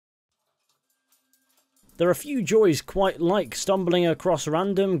There are few joys quite like stumbling across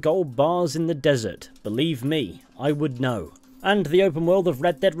random gold bars in the desert. Believe me, I would know. And the open world of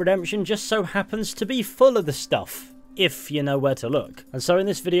Red Dead Redemption just so happens to be full of the stuff, if you know where to look. And so in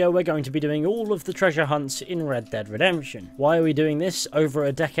this video we're going to be doing all of the treasure hunts in Red Dead Redemption. Why are we doing this over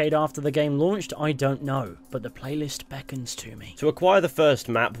a decade after the game launched? I don't know, but the playlist beckons to me. To acquire the first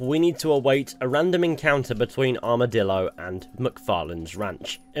map, we need to await a random encounter between Armadillo and McFarlane's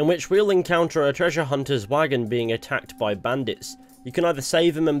Ranch, in which we'll encounter a treasure hunter's wagon being attacked by bandits. You can either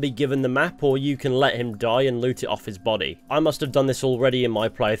save him and be given the map, or you can let him die and loot it off his body. I must have done this already in my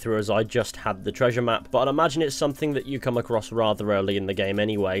playthrough as I just had the treasure map, but I'd imagine it's something that you come across rather early in the game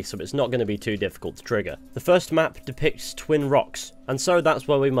anyway, so it's not going to be too difficult to trigger. The first map depicts Twin Rocks, and so that's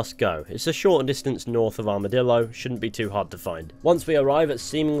where we must go. It's a short distance north of Armadillo, shouldn't be too hard to find. Once we arrive at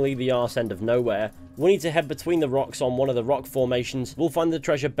seemingly the arse end of nowhere, we need to head between the rocks on one of the rock formations. We'll find the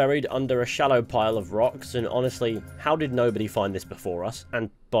treasure buried under a shallow pile of rocks, and honestly, how did nobody find this before us? And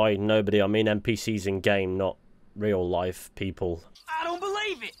by nobody, I mean NPCs in game, not real life people. I don't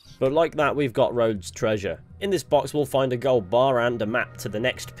believe it! But like that, we've got Rhodes' treasure. In this box, we'll find a gold bar and a map to the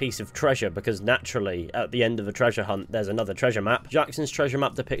next piece of treasure, because naturally, at the end of a treasure hunt, there's another treasure map. Jackson's treasure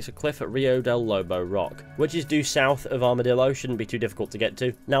map depicts a cliff at Rio del Lobo Rock, which is due south of Armadillo, shouldn't be too difficult to get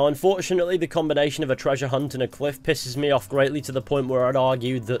to. Now, unfortunately, the combination of a treasure hunt and a cliff pisses me off greatly to the point where I'd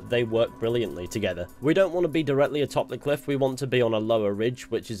argue that they work brilliantly together. We don't want to be directly atop the cliff, we want to be on a lower ridge,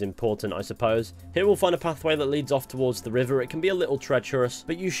 which is important, I suppose. Here we'll find a pathway that leads off towards the river. It can be a little treacherous,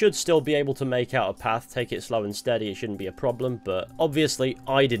 but you should still be able to make out a path. Take it slow and steady, it shouldn't be a problem, but obviously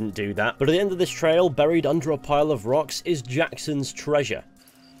I didn't do that. But at the end of this trail, buried under a pile of rocks, is Jackson's treasure.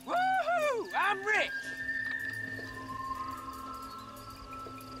 Woohoo! I'm rich!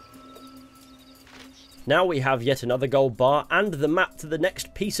 Now we have yet another gold bar and the map to the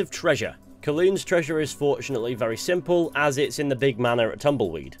next piece of treasure. Kaloon's treasure is fortunately very simple, as it's in the big manor at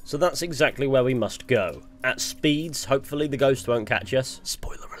Tumbleweed, so that's exactly where we must go. At speeds, hopefully the ghost won't catch us.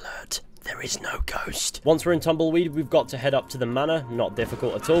 Spoiler alert, there is no ghost. Once we're in Tumbleweed, we've got to head up to the manor, not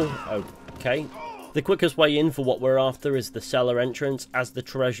difficult at all. Okay. The quickest way in for what we're after is the cellar entrance, as the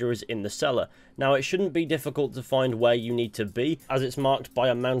treasure is in the cellar. Now, it shouldn't be difficult to find where you need to be, as it's marked by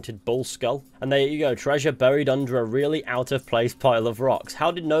a mounted bull skull. And there you go, treasure buried under a really out-of-place pile of rocks.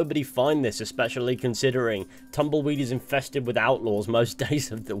 How did nobody find this, especially considering Tumbleweed is infested with outlaws most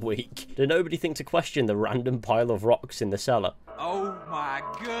days of the week? Did nobody think to question the random pile of rocks in the cellar? Oh my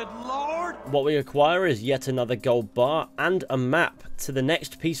good lord! What we acquire is yet another gold bar and a map to the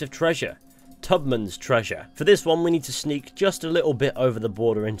next piece of treasure. Tubman's treasure. For this one, we need to sneak just a little bit over the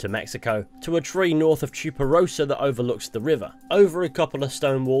border into Mexico, to a tree north of Chuparosa that overlooks the river. Over a couple of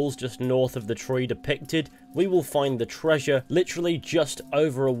stone walls just north of the tree depicted, we will find the treasure literally just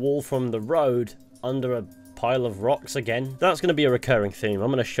over a wall from the road, under a pile of rocks again. That's going to be a recurring theme,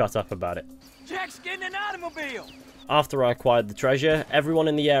 I'm going to shut up about it. Jack's getting an automobile! After I acquired the treasure, everyone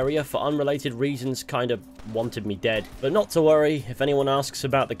in the area, for unrelated reasons, kind of wanted me dead. But not to worry, if anyone asks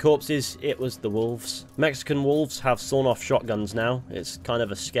about the corpses, it was the wolves. Mexican wolves have sawn-off shotguns now. It's kind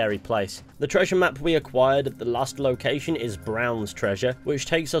of a scary place. The treasure map we acquired at the last location is Brown's treasure, which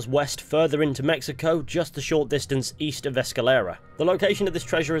takes us west further into Mexico, just a short distance east of Escalera. The location of this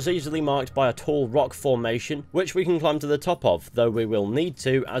treasure is easily marked by a tall rock formation, which we can climb to the top of, though we will need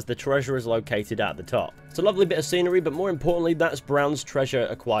to, as the treasure is located at the top. It's a lovely bit of scenery, but more importantly, that's Brown's treasure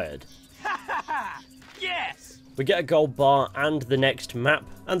acquired. Ha ha ha! Yes! We get a gold bar and the next map,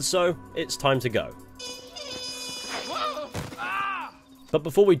 and so it's time to go. Whoa! Ah! But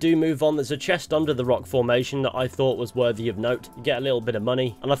before we do move on, there's a chest under the rock formation that I thought was worthy of note. You get a little bit of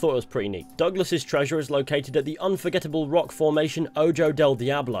money, and I thought it was pretty neat. Douglas's treasure is located at the unforgettable rock formation Ojo del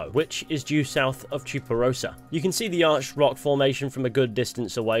Diablo, which is due south of Chuparosa. You can see the arched rock formation from a good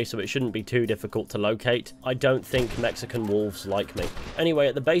distance away, so it shouldn't be too difficult to locate. I don't think Mexican wolves like me. Anyway,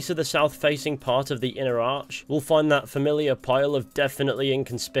 at the base of the south-facing part of the inner arch, we'll find that familiar pile of definitely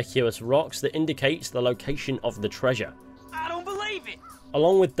inconspicuous rocks that indicates the location of the treasure. I don't believe it!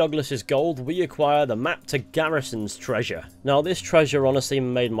 Along with Douglas's gold, we acquire the map to Garrison's treasure. Now, this treasure honestly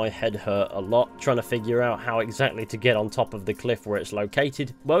made my head hurt a lot, trying to figure out how exactly to get on top of the cliff where it's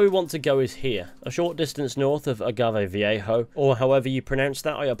located. Where we want to go is here, a short distance north of Agave Viejo, or however you pronounce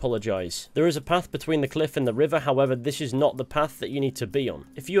that, I apologise. There is a path between the cliff and the river, however, this is not the path that you need to be on.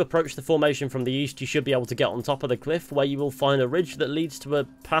 If you approach the formation from the east, you should be able to get on top of the cliff, where you will find a ridge that leads to a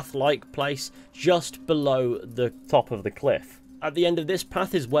path-like place just below the top of the cliff. At the end of this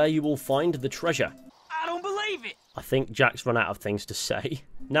path is where you will find the treasure. I don't believe it! I think Jack's run out of things to say.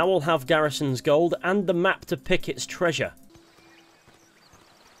 Now we'll have Garrison's gold and the map to pick its treasure.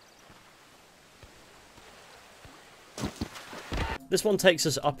 This one takes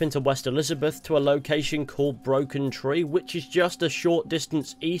us up into West Elizabeth to a location called Broken Tree, which is just a short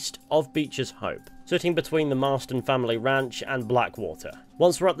distance east of Beecher's Hope, sitting between the Marston family ranch and Blackwater.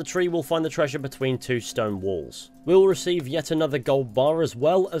 Once we're at the tree, we'll find the treasure between two stone walls. We'll receive yet another gold bar as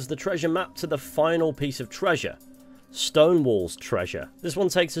well as the treasure map to the final piece of treasure, Stonewall's treasure. This one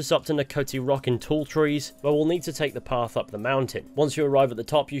takes us up to Nakoti Rock in Tall Trees, where we'll need to take the path up the mountain. Once you arrive at the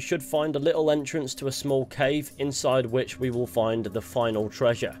top, you should find a little entrance to a small cave, inside which we will find the final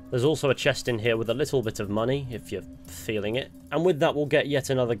treasure. There's also a chest in here with a little bit of money, if you're feeling it. And with that, we'll get yet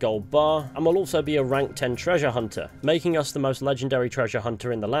another gold bar, and we'll also be a rank 10 treasure hunter, making us the most legendary treasure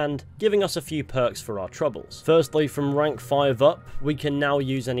hunter in the land, giving us a few perks for our troubles. Firstly, from rank 5 up, we can now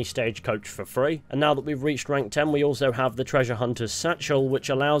use any stagecoach for free, and now that we've reached rank 10, we also have the treasure hunter's satchel, which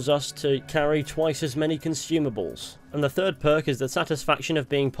allows us to carry twice as many consumables. And the third perk is the satisfaction of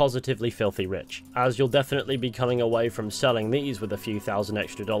being positively filthy rich, as you'll definitely be coming away from selling these with a few thousand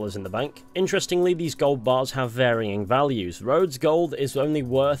extra dollars in the bank. Interestingly, these gold bars have varying values. Rhodes gold is only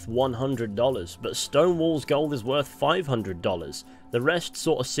worth $100, but Stonewall's gold is worth $500. The rest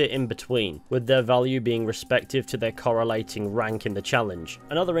sort of sit in between, with their value being respective to their correlating rank in the challenge.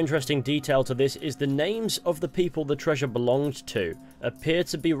 Another interesting detail to this is the names of the people the treasure belonged to appear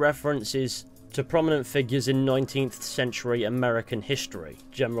to be references to prominent figures in 19th century American history.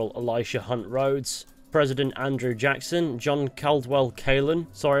 General Elisha Hunt Rhodes, President Andrew Jackson, John Caldwell Callan,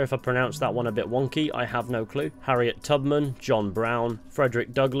 sorry if I pronounced that one a bit wonky, I have no clue, Harriet Tubman, John Brown,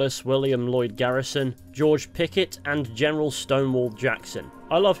 Frederick Douglass, William Lloyd Garrison, George Pickett, and General Stonewall Jackson.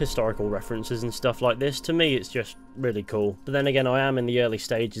 I love historical references and stuff like this. To me, it's just really cool. But then again, I am in the early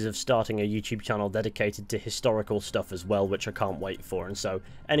stages of starting a YouTube channel dedicated to historical stuff as well, which I can't wait for, and so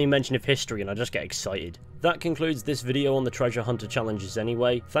any mention of history and I just get excited. That concludes this video on the treasure hunter challenges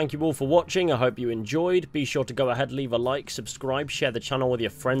anyway. Thank you all for watching, I hope you enjoyed. Be sure to go ahead, leave a like, subscribe, share the channel with your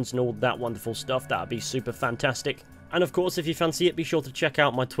friends and all that wonderful stuff, that'd be super fantastic. And of course, if you fancy it, be sure to check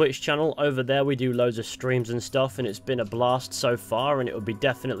out my Twitch channel. Over there we do loads of streams and stuff, and it's been a blast so far, and it would be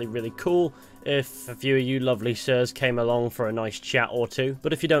definitely really cool if a few of you lovely sirs came along for a nice chat or two.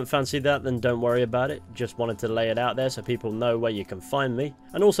 But if you don't fancy that, then don't worry about it. Just wanted to lay it out there so people know where you can find me.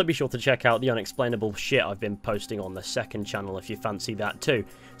 And also be sure to check out the unexplainable shit I've been posting on the second channel if you fancy that too.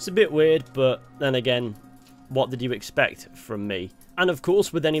 It's a bit weird, but then again, what did you expect from me? And of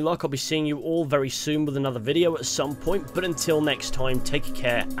course, with any luck, I'll be seeing you all very soon with another video at some point. But until next time, take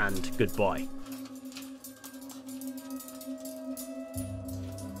care and goodbye.